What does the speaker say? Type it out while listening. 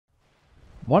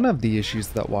One of the issues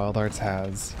that Wild Arts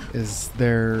has is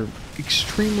their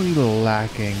extremely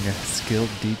lacking skill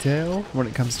detail when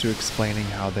it comes to explaining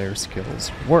how their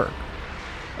skills work.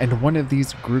 And one of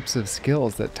these groups of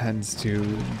skills that tends to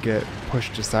get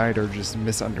pushed aside or just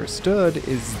misunderstood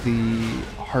is the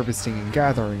harvesting and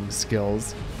gathering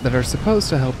skills that are supposed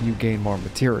to help you gain more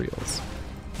materials.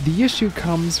 The issue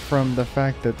comes from the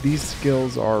fact that these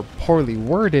skills are poorly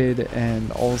worded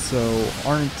and also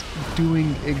aren't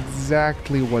doing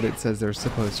exactly what it says they're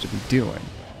supposed to be doing.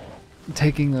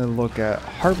 Taking a look at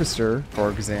Harvester,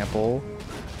 for example,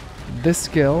 this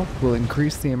skill will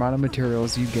increase the amount of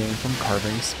materials you gain from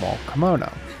carving small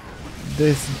kimono.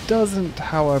 This doesn't,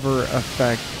 however,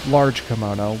 affect large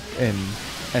kimono in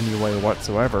any way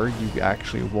whatsoever. You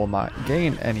actually will not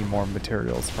gain any more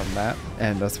materials from that,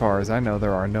 and as far as I know,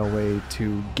 there are no way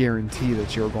to guarantee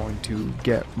that you're going to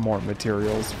get more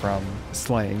materials from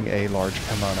slaying a large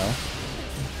kimono.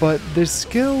 But this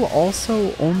skill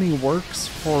also only works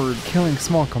for killing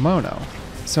small kimono.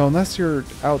 So unless you're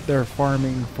out there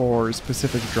farming for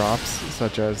specific drops,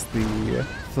 such as the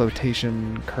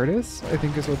flotation Curtis, I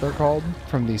think is what they're called,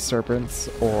 from these serpents,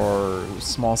 or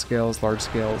small scales, large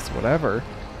scales, whatever,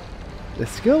 the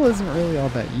skill isn't really all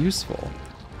that useful.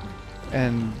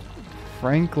 And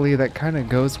frankly, that kind of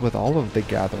goes with all of the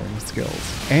gathering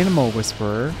skills. Animal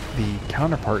Whisperer, the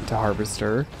counterpart to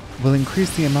Harvester, will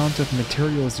increase the amount of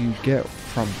materials you get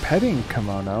from petting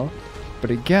kimono,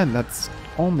 but again, that's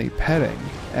only petting,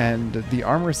 and the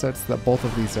armor sets that both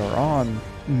of these are on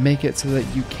make it so that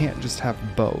you can't just have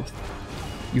both.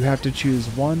 You have to choose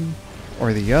one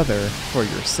or the other for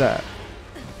your set.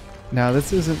 Now,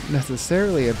 this isn't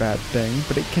necessarily a bad thing,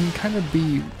 but it can kind of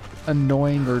be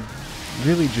annoying or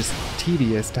really just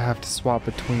tedious to have to swap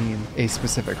between a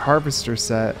specific Harvester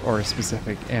set or a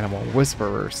specific Animal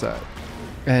Whisperer set.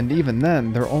 And even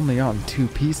then, they're only on 2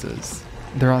 pieces.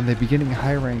 They're on the beginning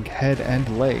high rank head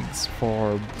and legs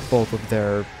for both of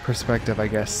their respective, I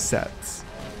guess, sets.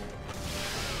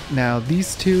 Now,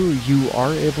 these two you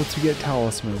are able to get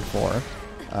talisman for.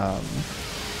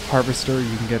 Harvester,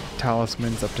 you can get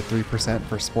talismans up to 3%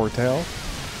 for Sportail,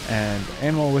 and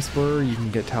Animal Whisperer, you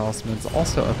can get talismans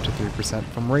also up to 3%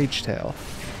 from Rage Tail.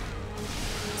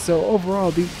 So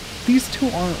overall, these two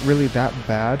aren't really that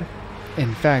bad.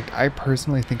 In fact, I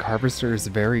personally think Harvester is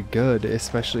very good,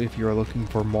 especially if you're looking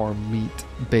for more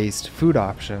meat-based food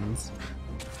options,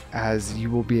 as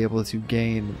you will be able to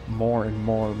gain more and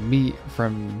more meat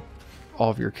from all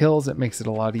of your kills. It makes it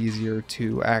a lot easier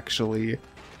to actually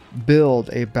build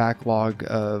a backlog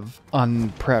of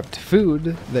unprepped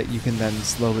food that you can then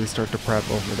slowly start to prep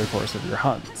over the course of your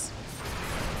hunts.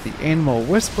 The Animal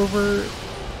Whisperer,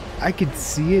 I could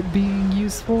see it being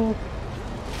useful,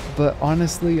 but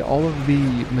honestly, all of the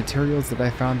materials that I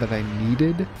found that I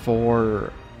needed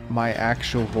for my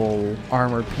actual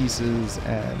armor pieces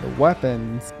and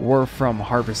weapons were from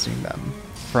harvesting them,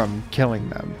 from killing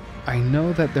them. I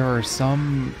know that there are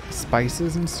some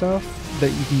spices and stuff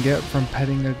that you can get from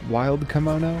petting a wild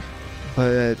kimono,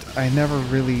 but I never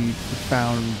really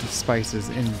found spices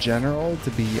in general to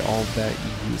be all that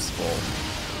useful.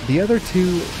 The other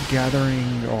two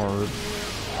gathering or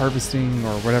harvesting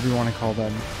or whatever you want to call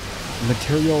them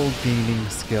material gaining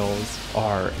skills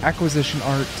are Acquisition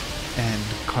Art and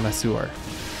Connoisseur.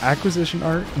 Acquisition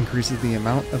Art increases the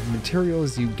amount of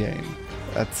materials you gain.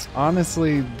 That's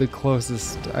honestly the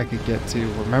closest I could get to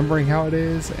remembering how it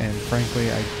is, and frankly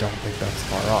I don't think that's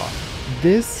far off.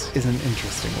 This is an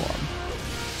interesting one.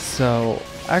 So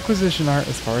Acquisition Art,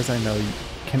 as far as I know,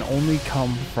 can only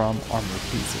come from armor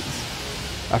pieces.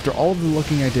 After all of the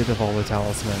looking I did of all the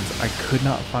talismans, I could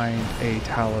not find a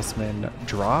talisman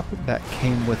drop that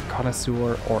came with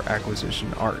Connoisseur or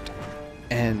Acquisition Art.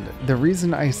 And the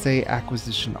reason I say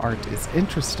Acquisition Art is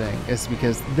interesting is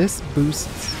because this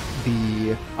boosts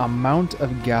the amount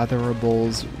of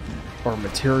gatherables or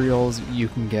materials you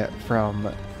can get from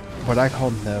what I call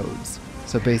nodes.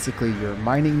 So basically your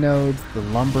mining nodes, the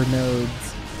lumber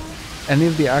nodes, any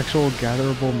of the actual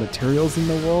gatherable materials in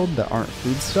the world that aren't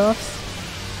foodstuffs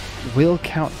will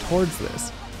count towards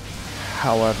this.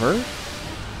 However,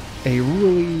 a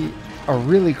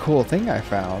really cool thing I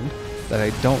found that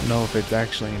I don't know if it's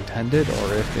actually intended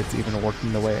or if it's even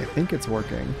working the way I think it's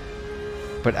working,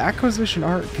 but Acquisition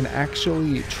Art can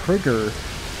actually trigger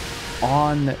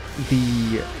on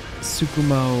the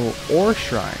Tsukumo ore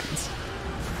shrines.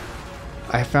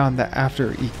 I found that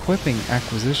after equipping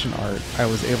Acquisition Art, I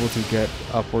was able to get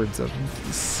upwards of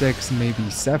 6, maybe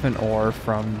 7 ore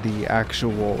from the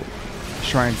actual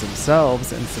shrines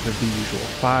themselves instead of the usual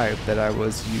 5 that I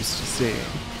was used to seeing.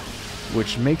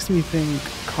 Which makes me think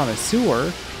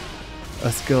Connoisseur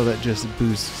a skill that just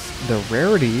boosts the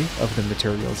rarity of the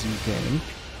materials you gain,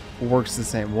 works the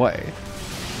same way.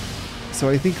 So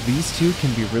I think these two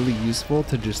can be really useful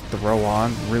to just throw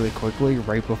on really quickly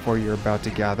right before you're about to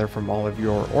gather from all of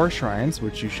your ore shrines,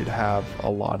 which you should have a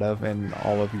lot of in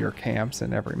all of your camps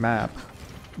and every map,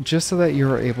 just so that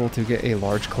you're able to get a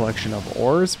large collection of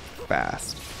ores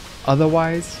fast.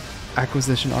 Otherwise,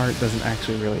 acquisition art doesn't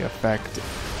actually really affect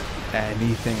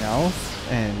anything else,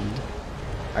 and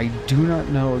I do not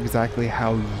know exactly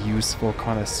how useful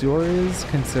Connoisseur is,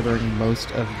 considering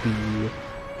most of the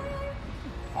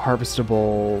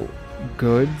harvestable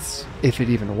goods, if it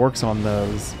even works on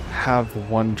those, have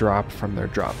one drop from their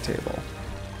drop table.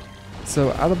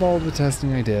 So out of all the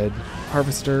testing I did,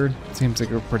 Harvester seems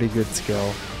like a pretty good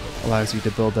skill. Allows you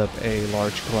to build up a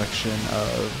large collection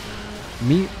of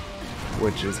meat,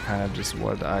 which is kind of just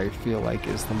what I feel like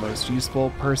is the most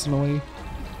useful personally.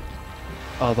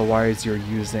 Otherwise, you're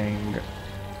using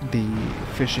the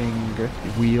fishing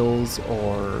wheels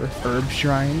or herb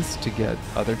shrines to get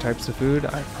other types of food.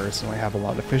 I personally have a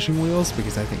lot of fishing wheels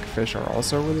because I think fish are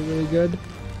also really good.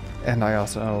 And I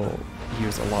also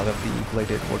use a lot of the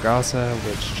bladed wagasa,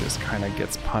 which just kind of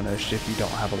gets punished if you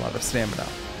don't have a lot of stamina.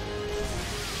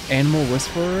 Animal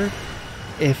Whisperer,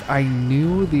 if I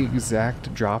knew the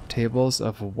exact drop tables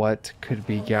of what could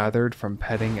be gathered from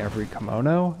petting every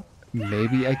kimono,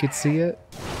 maybe I could see it.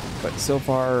 But so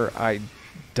far I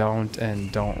don't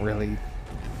really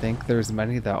think there's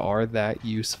many that are that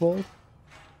useful.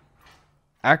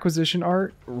 Acquisition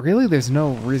art, really there's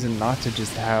no reason not to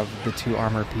just have the 2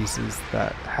 armor pieces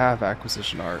that have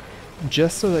acquisition art,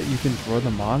 just so that you can throw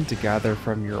them on to gather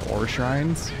from your ore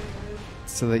shrines,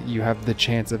 so that you have the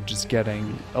chance of just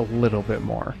getting a little bit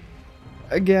more.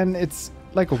 Again, it's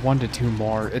like a 1 to 2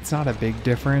 more, it's not a big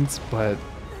difference, but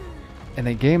in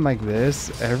a game like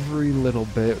this, every little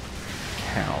bit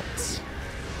counts.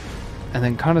 And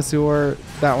then Connoisseur,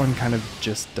 that one kind of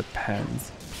just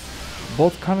depends.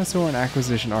 Both Connoisseur and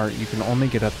Acquisition art you can only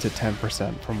get up to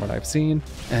 10% from what I've seen,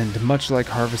 and much like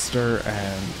Harvester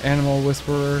and Animal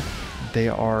Whisperer, they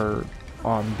are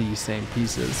on the same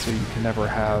pieces, so you can never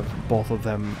have both of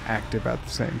them active at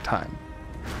the same time.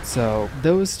 So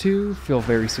those two feel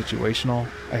very situational.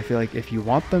 I feel like if you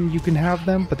want them, you can have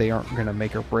them, but they aren't going to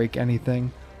make or break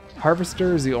anything.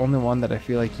 Harvester is the only one that I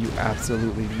feel like you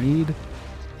absolutely need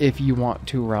if you want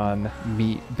to run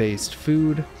meat-based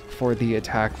food for the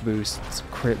attack boosts,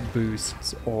 crit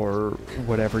boosts, or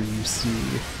whatever you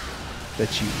see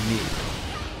that you need.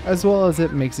 As well as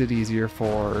it makes it easier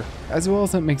for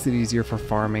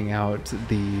farming out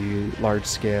the large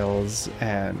scales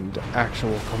and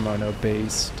actual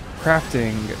kimono-based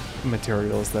crafting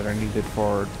materials that are needed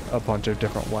for a bunch of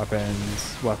different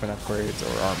weapons, weapon upgrades,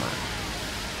 or armor.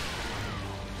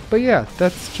 But yeah,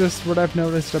 that's just what I've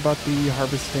noticed about the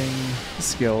harvesting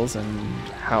skills and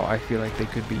how I feel like they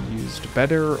could be used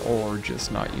better or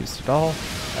just not used at all.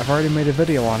 I've already made a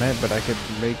video on it, but I could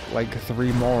make like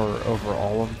 3 more over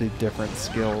all of the different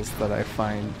skills that I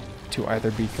find to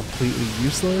either be completely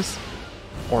useless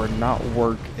or not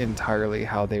work entirely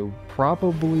how they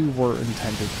probably were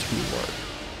intended to work.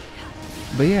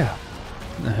 But yeah,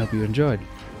 I hope you enjoyed.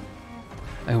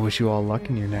 I wish you all luck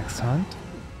in your next hunt,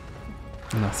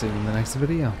 and I'll see you in the next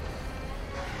video.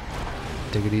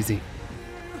 Take it easy.